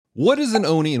What is an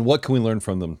Oni and what can we learn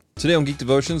from them? Today on Geek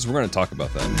Devotions, we're going to talk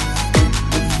about that.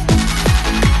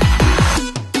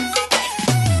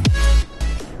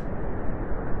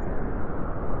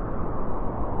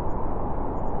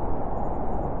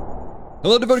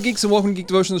 Hello, devoted geeks, and welcome to Geek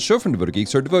Devotion, the show from devoted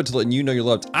geeks who are devoted to letting you know you're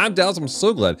loved. I'm Dallas. I'm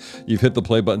so glad you've hit the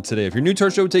play button today. If you're new to our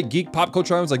show, we take geek pop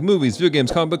culture items like movies, video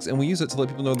games, comic books, and we use it to let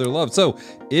people know they're loved. So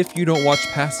if you don't watch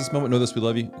past this moment, know this: we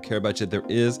love you, we care about you. There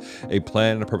is a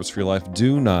plan and a purpose for your life.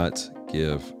 Do not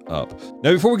give up.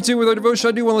 Now, before we continue with our devotion,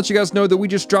 I do want to let you guys know that we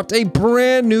just dropped a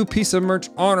brand new piece of merch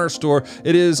on our store.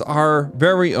 It is our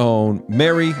very own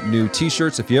Merry New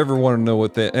t-shirts. If you ever want to know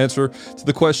what the answer to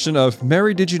the question of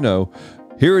Mary, did you know?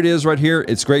 Here it is right here.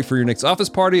 It's great for your next office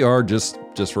party or just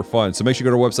for fun. So make sure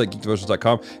you go to our website,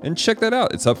 geekdevotions.com, and check that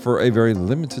out. It's up for a very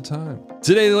limited time.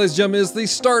 Today, ladies and gentlemen, is the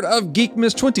start of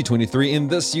Geekmas 2023, and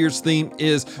this year's theme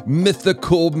is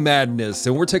Mythical Madness.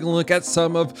 And we're taking a look at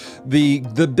some of the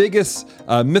biggest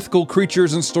mythical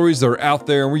creatures and stories that are out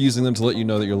there, and we're using them to let you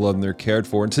know that you're loved and they're cared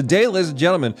for. And today, ladies and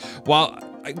gentlemen,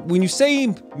 when you say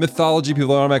mythology,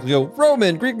 people automatically go,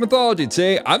 Roman, Greek mythology.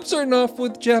 Today, I'm starting off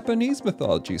with Japanese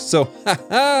mythology. So,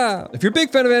 if you're a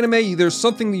big fan of anime, there's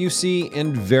something that you see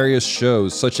in various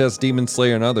shows, such as Demon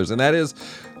Slayer and others, and that is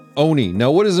Oni.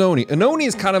 Now, what is Oni? An Oni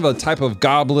is kind of a type of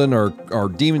goblin or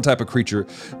demon type of creature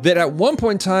that at one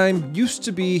point in time used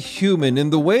to be human.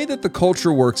 And the way that the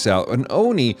culture works out, an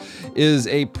Oni is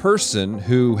a person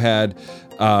who had,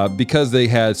 because they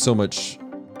had so much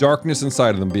darkness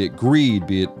inside of them, be it greed,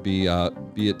 be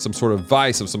it some sort of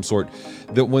vice of some sort,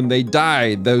 that when they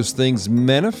die, those things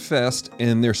manifest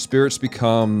and their spirits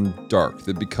become dark.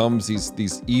 That becomes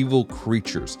these evil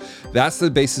creatures. That's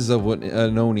the basis of what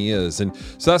an Oni is. And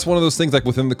so that's one of those things, like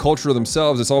within the culture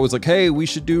themselves, it's always like, hey, we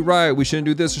should do right, we shouldn't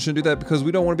do this, we shouldn't do that, because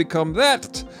we don't want to become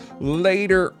that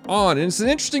later on. And it's an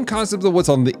interesting concept of what's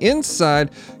on the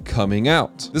inside coming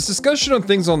out. This discussion on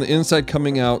things on the inside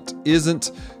coming out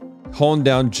isn't honed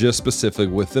down just specific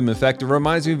with them. In fact, it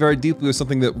reminds me very deeply of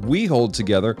something that we hold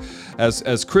together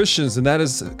as Christians, and that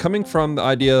is coming from the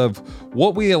idea of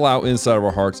what we allow inside of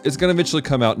our hearts. It's going to eventually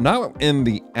come out, not in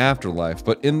the afterlife,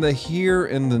 but in the here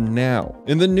and the now.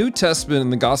 In the New Testament, in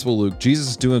the Gospel of Luke, Jesus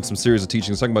is doing some series of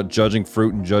teachings, talking about judging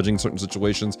fruit and judging certain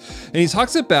situations. And he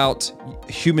talks about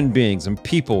human beings and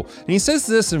people. And he says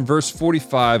this in verse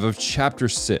 45 of chapter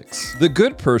 6. The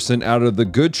good person out of the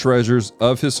good treasures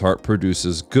of his heart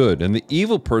produces good, and the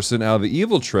evil person out of the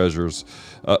evil treasures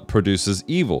produces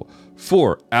evil.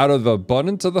 For out of the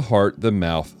abundance of the heart, the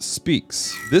mouth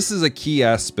speaks. This is a key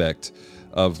aspect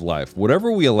of life.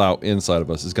 Whatever we allow inside of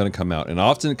us is going to come out, and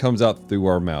often it comes out through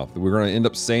our mouth. We're going to end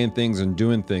up saying things and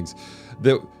doing things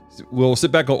that we'll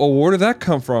sit back and go, oh, where did that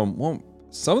come from? Well,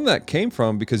 some of that came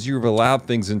from because you've allowed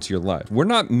things into your life. We're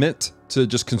not meant to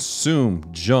just consume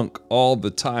junk all the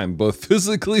time, both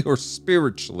physically or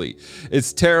spiritually.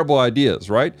 It's terrible ideas,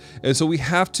 right? And so we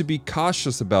have to be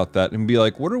cautious about that and be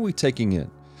like, what are we taking in?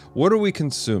 What are we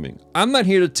consuming? I'm not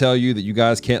here to tell you that you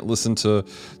guys can't listen to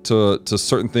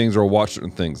certain things or watch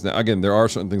certain things. Now, again, there are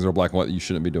certain things that are black and white that you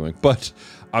shouldn't be doing, but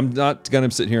I'm not going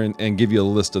to sit here and give you a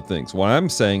list of things. What I'm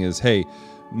saying is, hey,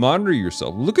 monitor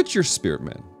yourself. Look at your spirit,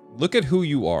 man. Look at who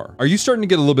you are. Are you starting to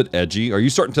get a little bit edgy? Are you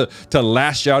starting to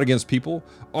lash out against people?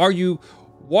 Are you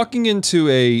walking into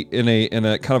a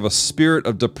kind of a spirit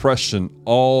of depression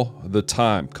all the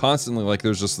time, constantly, like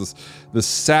there's just this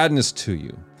sadness to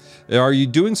you? Are you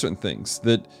doing certain things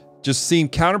that just seem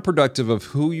counterproductive of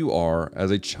who you are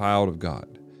as a child of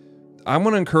God? I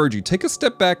want to encourage you, take a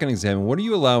step back and examine, what are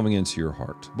you allowing into your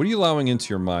heart? What are you allowing into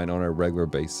your mind on a regular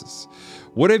basis?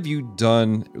 What have you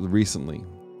done recently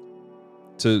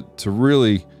to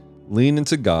really lean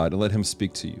into God and let him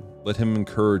speak to you? Let him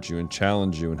encourage you and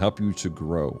challenge you and help you to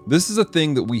grow. This is a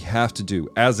thing that we have to do.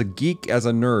 As a geek, as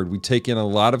a nerd, we take in a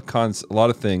lot of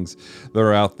things that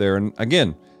are out there. And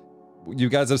again, you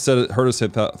guys have heard us say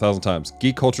it 1,000 times.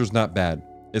 Geek culture is not bad.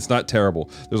 It's not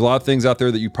terrible. There's a lot of things out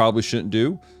there that you probably shouldn't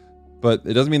do, but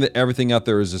it doesn't mean that everything out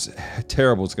there is just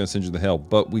terrible. It's going to send you to hell.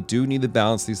 But we do need to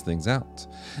balance these things out.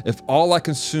 If all I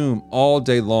consume all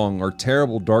day long are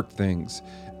terrible, dark things,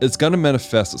 it's going to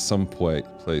manifest at some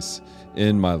place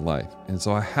in my life. And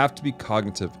so I have to be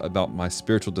cognitive about my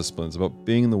spiritual disciplines, about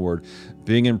being in the Word,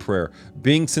 being in prayer,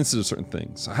 being sensitive to certain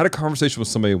things. I had a conversation with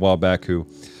somebody a while back who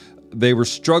they were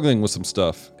struggling with some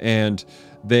stuff, and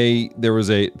there was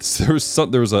a particular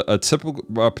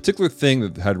thing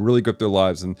that had really gripped their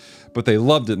lives, but they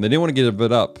loved it and they didn't want to give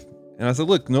it up. And I said,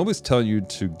 look, nobody's telling you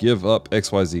to give up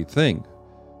XYZ thing,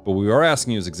 but we are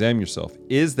asking you to examine yourself.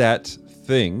 Is that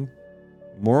thing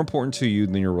more important to you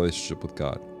than your relationship with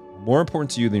God? more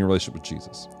important to you than your relationship with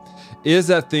Jesus? Is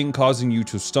that thing causing you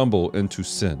to stumble into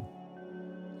sin?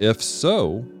 If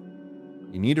so,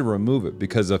 you need to remove it,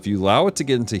 because if you allow it to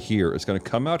get into here, it's going to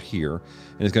come out here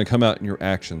and it's going to come out in your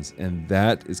actions. And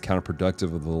that is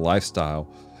counterproductive of the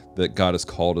lifestyle that God has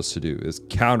called us to do. Is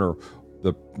counter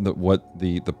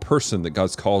the person that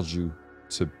God's called you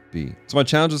to be. So my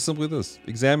challenge is simply this: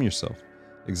 examine yourself,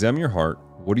 examine your heart.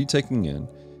 What are you taking in?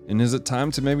 And is it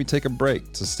time to maybe take a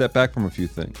break, to step back from a few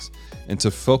things and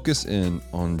to focus in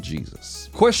on Jesus?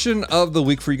 Question of the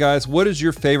week for you guys: what is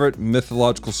your favorite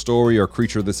mythological story or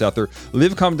creature that's out there?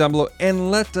 Leave a comment down below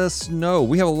and let us know.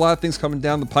 We have a lot of things coming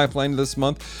down the pipeline this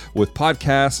month with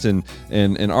podcasts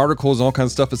and articles and all kinds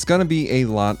of stuff. It's going to be a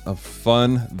lot of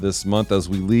fun this month as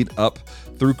we lead up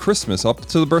through Christmas, up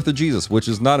to the birth of Jesus, which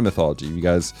is not a mythology. You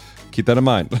guys keep that in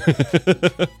mind.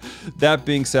 That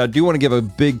being said, I do want to give a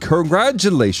big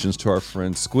congratulations to our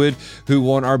friend Squid, who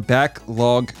won our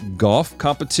backlog golf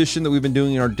competition that we've been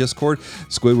doing in our Discord.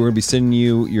 Squid, we're going to be sending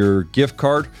you your gift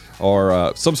card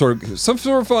or some sort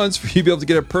of funds for you to be able to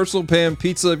get a personal pan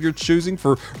pizza of your choosing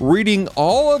for reading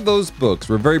all of those books.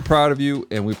 We're very proud of you,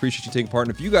 and we appreciate you taking part.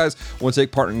 And if you guys want to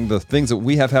take part in the things that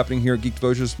we have happening here at Geek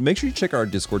Devotions, make sure you check out our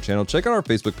Discord channel, check out our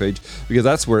Facebook page, because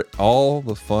that's where all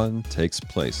the fun takes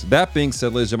place. That being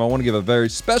said, ladies and gentlemen, I want to give a very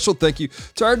special thank you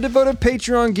to our devoted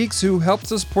Patreon geeks who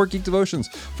helped us support Geek Devotions.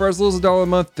 For as little as $1 a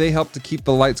month, they help to keep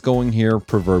the lights going here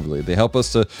proverbially. They help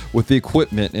us with the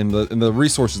equipment and the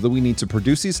resources that we need to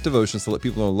produce these devotions to let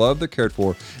people know love they're cared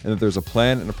for and that there's a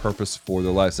plan and a purpose for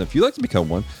their lives. And if you'd like to become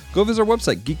one, go visit our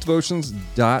website,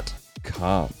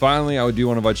 geekdevotions.com. Finally, I do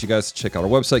want to invite you guys to check out our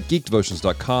website,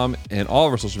 geekdevotions.com, and all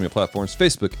of our social media platforms,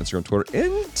 Facebook, Instagram, Twitter,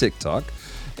 and TikTok,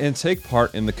 and take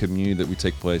part in the community that we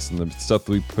take place and the stuff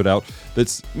that we put out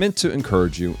that's meant to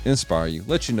encourage you, inspire you,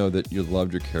 let you know that you're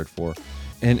loved, you're cared for,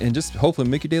 and just hopefully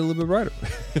make your day a little bit brighter.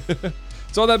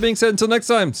 So all that being said, until next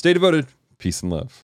time, stay devoted, peace and love.